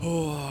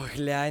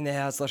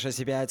Лена, слушай,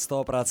 себя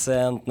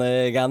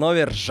 100%.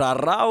 Ганновер,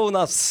 жара у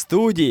нас в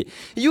студии.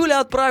 Юля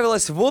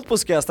отправилась в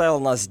отпуск и оставила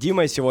нас с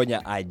Димой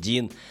сегодня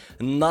один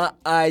на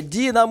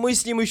один, а мы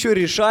с ним еще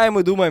решаем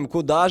и думаем,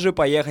 куда же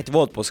поехать в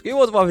отпуск. И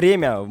вот во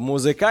время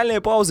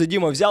музыкальной паузы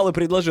Дима взял и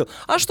предложил,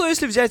 а что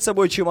если взять с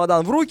собой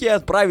чемодан в руки и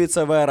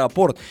отправиться в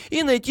аэропорт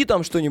и найти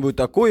там что-нибудь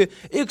такое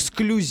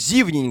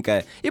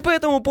эксклюзивненькое. И по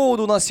этому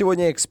поводу у нас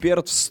сегодня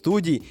эксперт в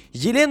студии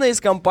Елена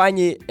из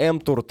компании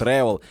M-Tour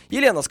Travel.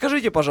 Елена,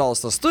 скажите,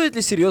 пожалуйста, стоит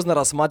ли серьезно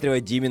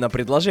рассматривать Димино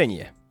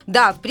предложение?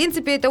 Да, в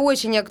принципе, это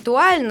очень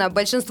актуально.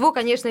 Большинство,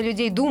 конечно,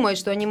 людей думают,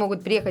 что они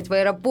могут приехать в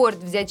аэропорт,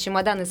 взять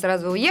чемодан и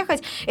сразу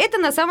уехать. Это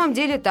на самом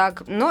деле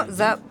так, но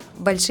за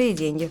большие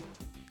деньги.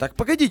 Так,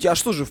 погодите, а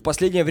что же, в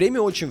последнее время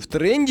очень в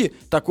тренде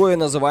такое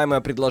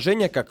называемое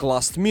предложение, как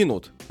last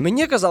minute.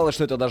 Мне казалось,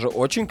 что это даже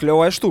очень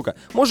клевая штука.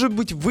 Может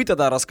быть, вы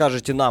тогда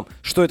расскажете нам,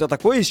 что это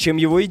такое и с чем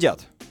его едят?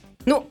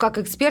 Ну, как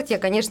эксперт, я,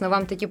 конечно,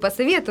 вам таки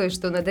посоветую,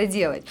 что надо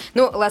делать.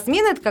 Но last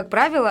minute, как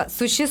правило,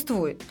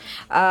 существует.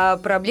 А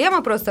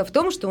проблема просто в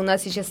том, что у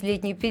нас сейчас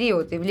летний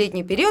период. И в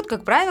летний период,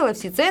 как правило,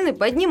 все цены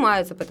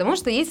поднимаются, потому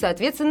что есть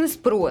соответственный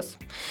спрос.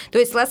 То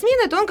есть last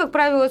minute, он, как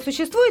правило,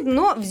 существует,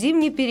 но в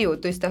зимний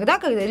период. То есть тогда,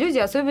 когда люди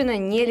особенно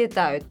не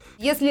летают.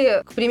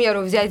 Если, к примеру,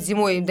 взять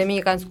зимой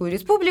Доминиканскую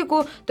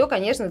республику, то,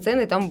 конечно,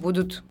 цены там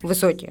будут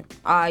высокие.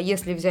 А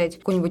если взять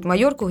какую-нибудь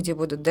Майорку, где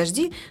будут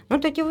дожди, ну,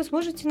 таки вы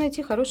сможете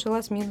найти хороший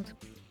last minute.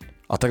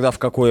 А тогда в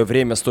какое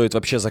время стоит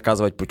вообще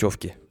заказывать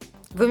путевки?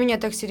 Вы меня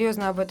так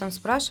серьезно об этом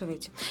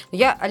спрашиваете?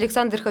 Я,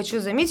 Александр, хочу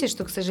заметить,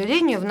 что, к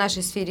сожалению, в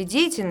нашей сфере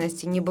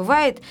деятельности не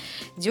бывает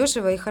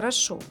дешево и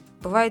хорошо.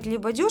 Бывает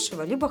либо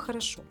дешево, либо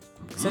хорошо,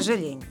 к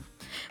сожалению.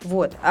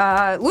 Вот.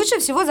 А лучше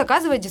всего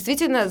заказывать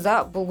действительно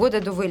за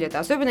полгода до вылета,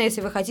 особенно если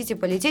вы хотите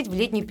полететь в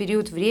летний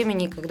период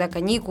времени, когда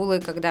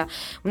каникулы, когда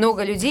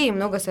много людей и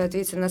много,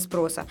 соответственно,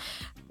 спроса.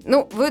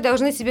 Ну, вы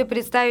должны себе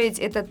представить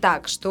это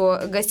так,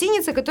 что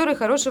гостиницы, которые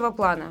хорошего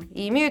плана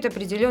и имеют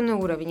определенный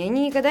уровень,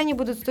 они никогда не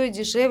будут стоить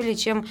дешевле,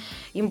 чем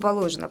им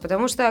положено,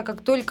 потому что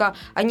как только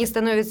они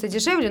становятся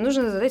дешевле,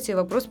 нужно задать себе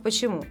вопрос,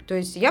 почему. То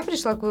есть я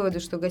пришла к выводу,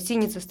 что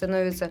гостиницы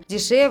становятся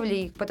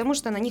дешевле, потому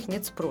что на них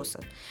нет спроса.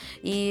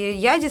 И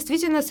я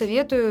действительно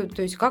советую,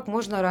 то есть как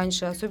можно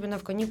раньше, особенно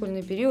в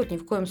каникульный период, ни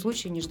в коем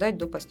случае не ждать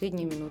до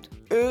последней минуты.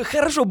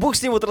 Хорошо, бог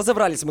с ним, вот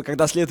разобрались мы,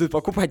 когда следует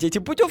покупать эти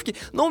путевки,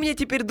 но у меня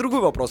теперь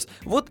другой вопрос.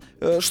 Вот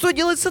что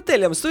делать с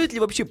отелем? Стоит ли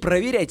вообще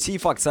проверять сей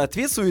факт?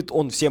 Соответствует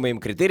он всем моим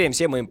критериям,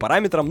 всем моим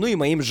параметрам, ну и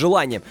моим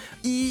желаниям?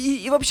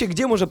 И вообще,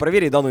 где можно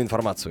проверить данную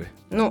информацию?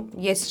 Ну,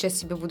 я сейчас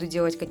себе буду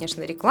делать,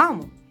 конечно,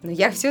 рекламу, но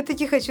я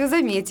все-таки хочу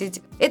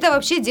заметить. Это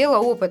вообще дело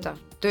опыта.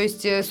 То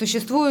есть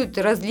существуют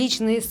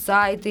различные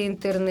сайты,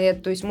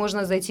 интернет, то есть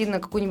можно зайти на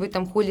какой-нибудь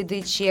там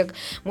Holiday Check,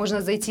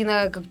 можно зайти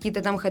на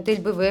какие-то там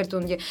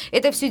Хотель-Бевертунги.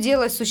 Это все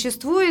дело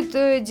существует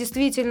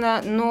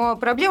действительно, но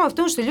проблема в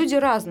том, что люди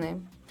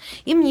разные.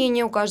 И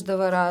мнения у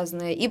каждого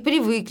разные, и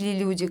привыкли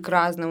люди к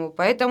разному.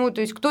 Поэтому, то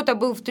есть, кто-то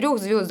был в 3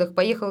 звездах,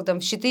 поехал там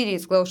в 4 и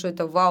сказал, что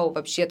это вау,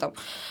 вообще там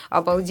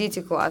обалдеть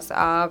и класс.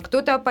 А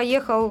кто-то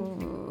поехал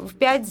в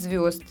 5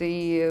 звезд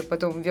и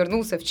потом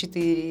вернулся в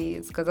 4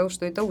 и сказал,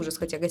 что это ужас,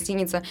 хотя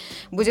гостиница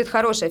будет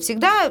хорошая.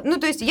 Всегда, ну,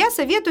 то есть, я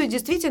советую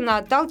действительно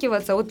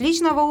отталкиваться от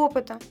личного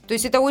опыта. То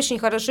есть, это очень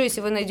хорошо,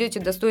 если вы найдете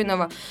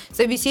достойного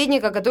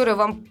собеседника, который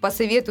вам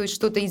посоветует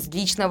что-то из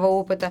личного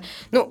опыта.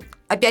 Ну,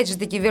 опять же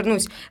таки,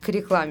 вернусь к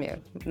рекламе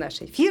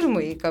нашей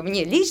фирмы и ко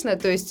мне лично.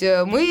 То есть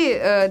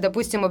мы,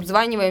 допустим,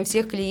 обзваниваем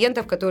всех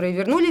клиентов, которые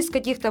вернулись с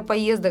каких-то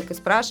поездок и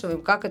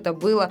спрашиваем, как это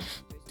было.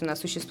 У нас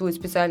существуют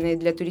специальные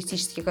для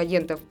туристических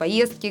агентов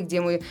поездки,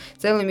 где мы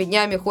целыми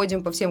днями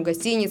ходим по всем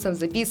гостиницам,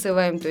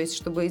 записываем, то есть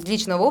чтобы из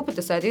личного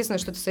опыта, соответственно,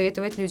 что-то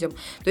советовать людям.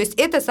 То есть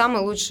это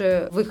самый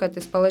лучший выход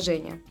из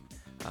положения.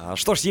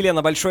 Что ж,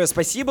 Елена, большое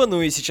спасибо.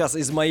 Ну и сейчас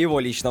из моего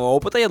личного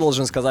опыта я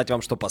должен сказать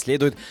вам, что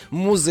последует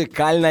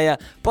музыкальная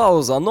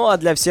пауза. Ну а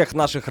для всех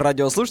наших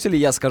радиослушателей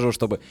я скажу,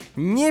 чтобы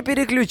не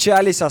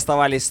переключались,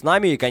 оставались с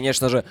нами. И,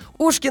 конечно же,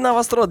 ушки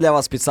навостро, для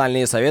вас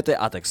специальные советы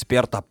от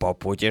эксперта по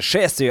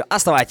путешествию.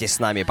 Оставайтесь с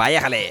нами,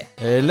 поехали!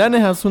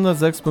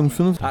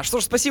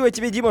 Что ж, спасибо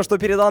тебе, Дима, что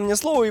передал мне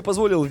слово и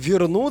позволил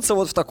вернуться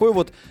вот в такое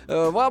вот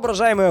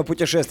воображаемое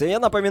путешествие. Я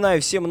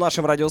напоминаю всем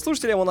нашим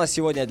радиослушателям, у нас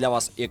сегодня для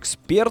вас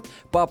эксперт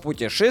по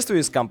путешествию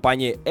из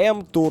компании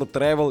M-Tour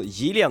Travel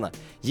Елена.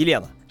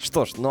 Елена,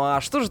 что ж, ну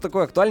а что же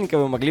такое актуальненькое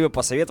вы могли бы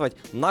посоветовать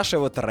нашей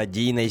вот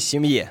радийной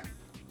семье?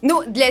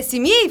 Ну, для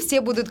семей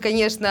все будут,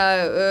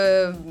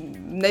 конечно,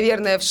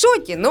 наверное, в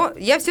шоке, но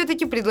я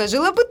все-таки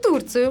предложила бы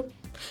Турцию.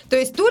 То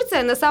есть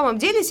Турция на самом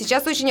деле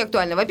сейчас очень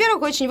актуальна.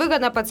 Во-первых, очень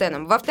выгодно по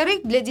ценам.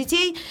 Во-вторых, для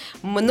детей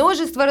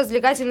множество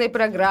развлекательной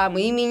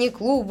программы, и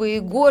мини-клубы, и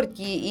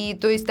горки, и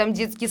то есть там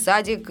детский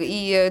садик,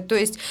 и то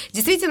есть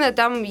действительно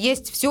там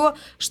есть все,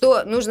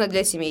 что нужно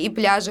для семьи. И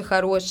пляжи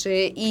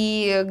хорошие,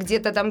 и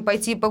где-то там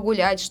пойти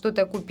погулять,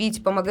 что-то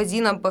купить, по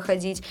магазинам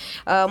походить.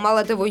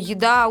 Мало того,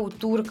 еда у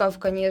турков,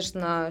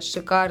 конечно,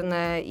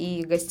 шикарная,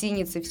 и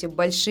гостиницы все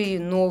большие,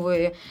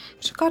 новые.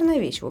 Шикарная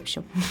вещь, в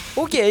общем.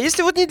 Окей, а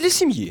если вот не для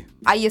семьи?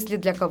 А если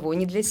для кого,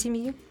 не для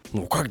семьи?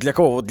 Ну как для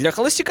кого? Вот для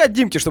холостяка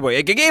Димки, чтобы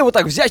эгегей вот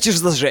так взять и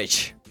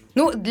зажечь.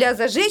 Ну, для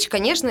зажечь,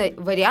 конечно,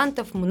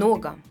 вариантов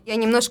много. Я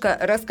немножко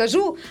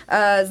расскажу.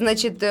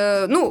 Значит,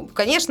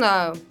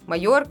 конечно,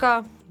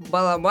 Майорка,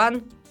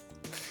 Баламан.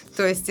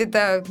 То есть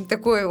это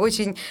такой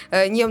очень...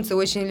 Немцы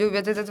очень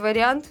любят этот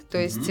вариант. То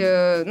есть,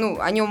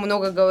 о нем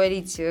много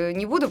говорить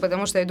не буду,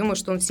 потому что я думаю,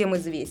 что он всем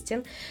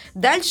известен.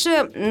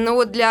 Дальше,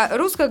 вот для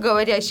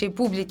русскоговорящей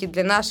публики,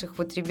 для наших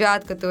вот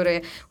ребят,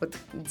 которые... Вот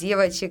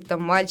девочек,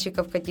 там,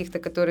 мальчиков каких-то,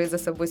 которые за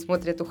собой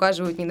смотрят,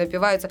 ухаживают, не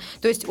напиваются.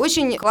 То есть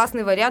очень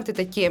классный вариант —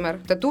 это Кемер,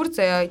 это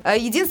Турция.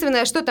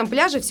 Единственное, что там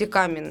пляжи все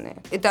каменные.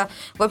 Это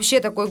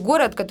вообще такой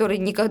город, который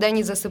никогда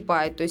не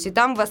засыпает. То есть и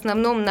там в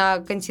основном на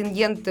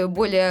контингент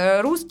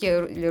более русский,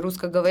 или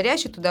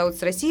русскоговорящий, туда вот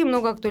с России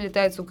много кто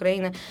летает, с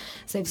Украины,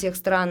 со всех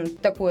стран,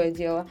 такое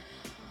дело.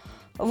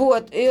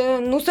 Вот,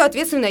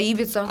 соответственно,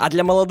 Ибица. А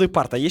для молодых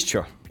пар-то есть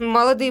что?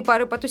 Молодые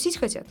пары потусить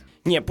хотят?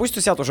 Не, пусть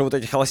тусят уже вот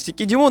эти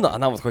холостяки Димона, а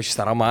нам вот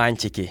хочется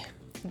романтики.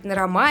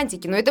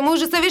 Романтики, но это мы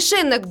уже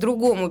совершенно к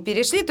другому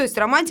перешли, то есть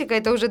романтика —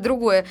 это уже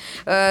другая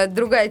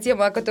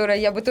тема, о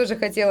которой я бы тоже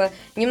хотела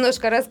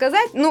немножко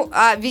рассказать.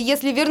 А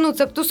если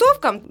вернуться к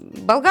тусовкам,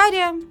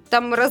 Болгария,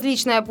 там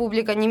различная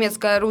публика,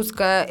 немецкая,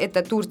 русская,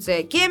 это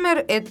Турция,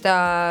 Кемер,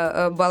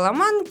 это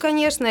Баламан,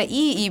 конечно,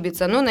 и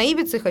Ибица. Но на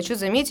Ибице хочу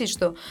заметить,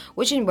 что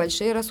очень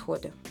большие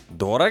расходы.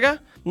 Дорого?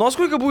 Ну а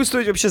сколько будет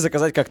стоить вообще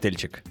заказать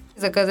коктейльчик?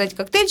 Заказать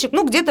коктейльчик,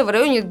 где-то в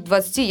районе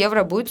 20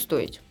 евро будет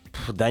стоить.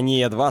 Да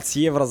не, 20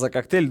 евро за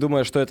коктейль,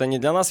 думаю, что это не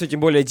для нас, ведь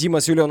тем более Дима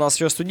с Юлей у нас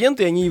еще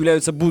студенты, и они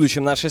являются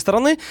будущим нашей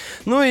страны,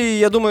 и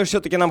я думаю,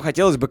 все-таки нам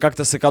хотелось бы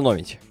как-то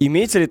сэкономить.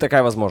 Имеется ли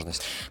такая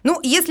возможность?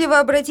 Если вы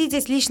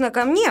обратитесь лично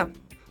ко мне,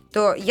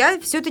 то я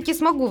все-таки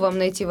смогу вам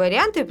найти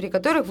варианты, при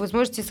которых вы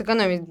сможете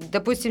сэкономить.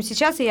 Допустим,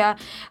 сейчас я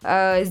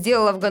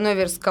сделала в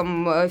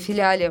ганноверском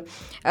филиале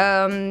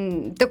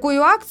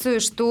такую акцию,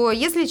 что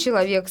если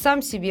человек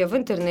сам себе в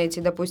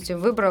интернете, допустим,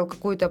 выбрал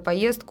какую-то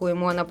поездку,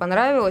 ему она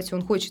понравилась,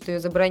 он хочет ее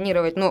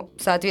забронировать,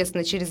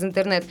 соответственно, через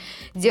интернет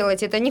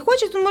делать это не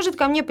хочет, он может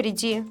ко мне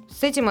прийти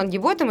с этим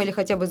ангиботом или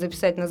хотя бы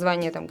записать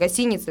название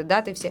гостиницы,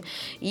 даты все,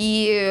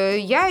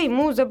 и я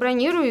ему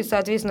забронирую, и,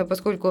 соответственно,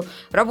 поскольку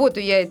работу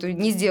я эту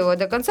не сделала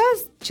до конца,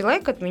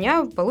 человек от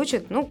меня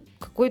получит,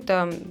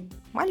 какую-то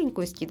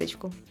маленькую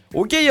скидочку.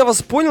 Окей, я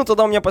вас понял,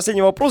 тогда у меня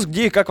последний вопрос,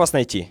 где и как вас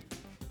найти?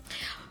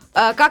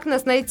 Как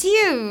нас найти?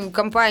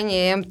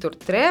 Компания M-Tour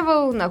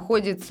Travel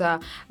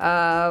находится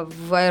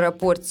в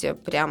аэропорте,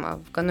 прямо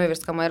в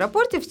ганноверском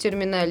аэропорте, в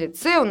терминале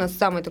С. У нас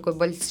самый такой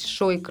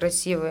большой,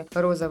 красивый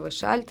розовый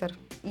шальтер.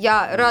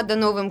 Я рада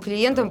новым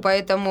клиентам,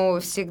 поэтому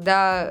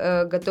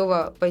всегда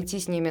готова пойти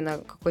с ними на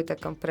какой-то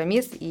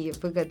компромисс и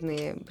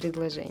выгодные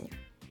предложения.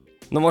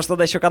 Может,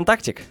 тогда еще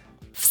контактик?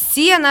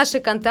 Все наши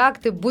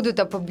контакты будут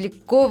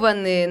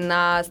опубликованы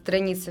на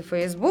странице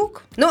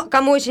Facebook. Но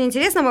кому очень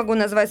интересно, могу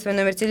назвать свой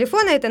номер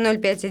телефона. Это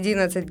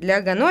 0511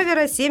 для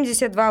Ганновера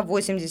 72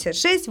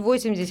 86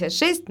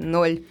 86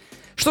 0.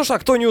 Что ж, а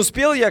кто не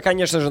успел, я,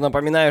 конечно же,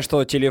 напоминаю,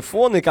 что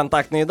телефон и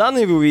контактные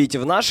данные вы увидите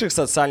в наших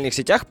социальных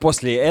сетях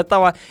после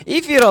этого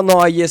эфира.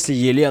 А если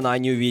Елена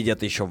не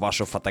увидит еще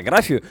вашу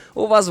фотографию,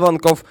 у вас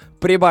звонков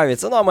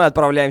прибавится. А мы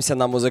отправляемся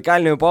на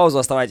музыкальную паузу.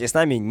 Оставайтесь с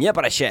нами, не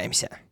прощаемся.